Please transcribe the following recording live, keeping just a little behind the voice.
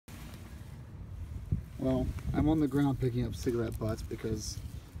Well, I'm on the ground picking up cigarette butts because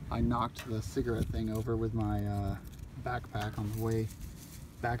I knocked the cigarette thing over with my backpack on the way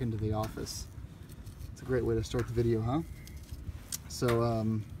back into the office. It's a great way to start the video, huh? So,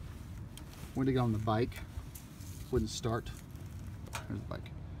 went to get on the bike, wouldn't start. There's the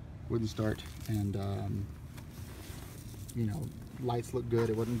bike, wouldn't start, and you know, lights look good,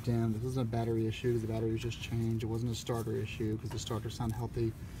 it wasn't dim. This wasn't a battery issue because the battery was just changed. It wasn't a starter issue because the starter sounded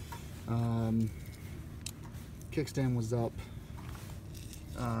healthy. Kickstand was up,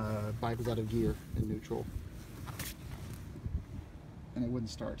 bike was out of gear in neutral, and it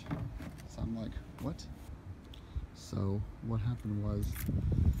wouldn't start. So I'm like, what? So what happened was,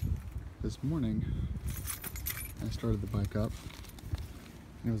 this morning I started the bike up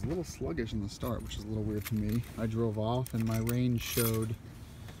and it was a little sluggish in the start, which is a little weird to me. I drove off and my range showed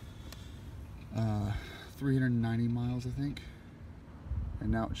 390 miles, I think,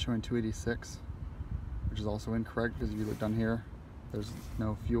 and now it's showing 286, which is also incorrect because if you look down here, there's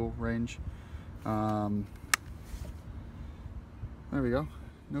no fuel range. There we go,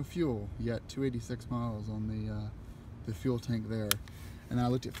 no fuel yet, 286 miles on the fuel tank there. And I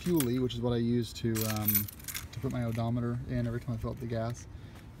looked at Fuelie, which is what I use to put my odometer in every time I fill up the gas.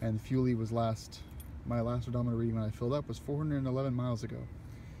 And Fuelie was my last odometer reading when I filled up was 411 miles ago.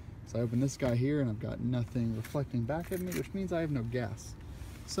 So I opened this guy here and I've got nothing reflecting back at me, which means I have no gas.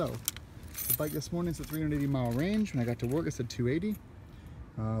 So the bike this morning said 380 mile range. When I got to work, it said 280,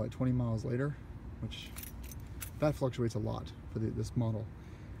 like 20 miles later, which that fluctuates a lot for this model.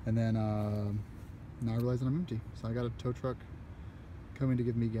 And then now I realize that I'm empty. So I got a tow truck coming to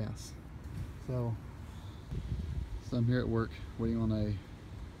give me gas. So I'm here at work waiting on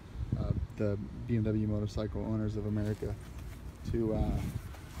the BMW Motorcycle Owners of America to,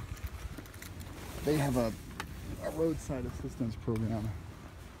 they have a roadside assistance program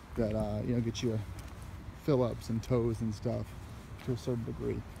that, you know, gets you fill-ups and tows and stuff to a certain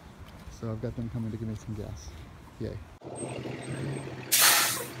degree. So I've got them coming to give me some gas. Yay.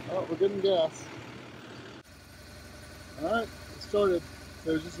 Oh, we're getting gas. Alright, it started.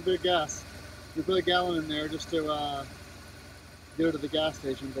 So it was just a bit of gas. We put a gallon in there just to get it to the gas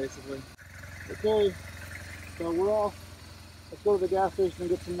station, basically. Okay, so we're off. Let's go to the gas station and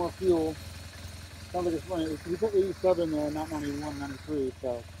get some more fuel. Sounds like it's funny. We put 87 in there, not 91, 93,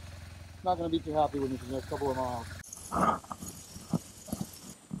 so it's not going to be too happy with me for the next couple of miles.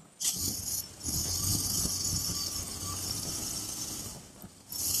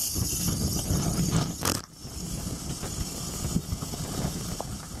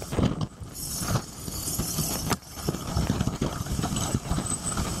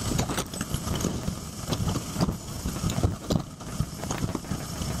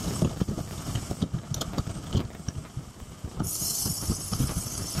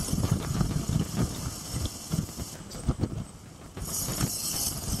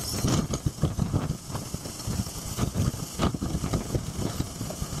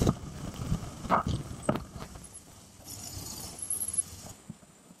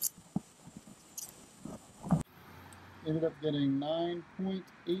 Ended up getting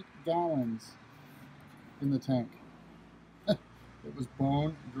 9.8 gallons in the tank. It was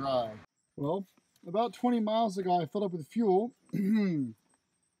bone dry. Well, about 20 miles ago I filled up with fuel and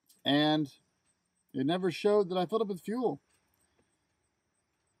it never showed that I filled up with fuel.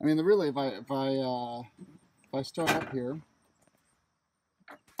 I mean, really, if I start up here,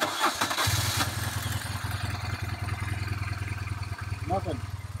 nothing.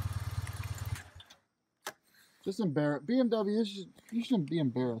 Just embarrassed. BMW, you shouldn't be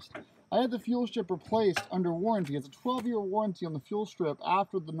embarrassed. I had the fuel strip replaced under warranty. It's a 12-year warranty on the fuel strip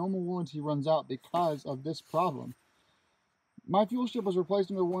after the normal warranty runs out because of this problem. My fuel strip was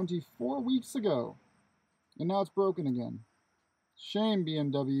replaced under warranty 4 weeks ago, and now it's broken again. Shame,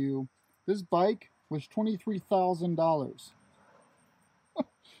 BMW. This bike was $23,000,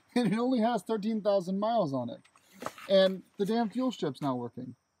 and it only has 13,000 miles on it. And the damn fuel strip's not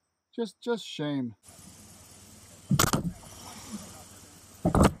working. Just shame.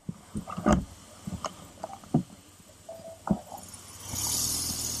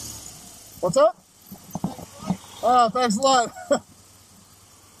 What's up? Ah, thanks a lot.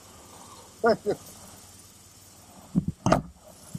 Thank you.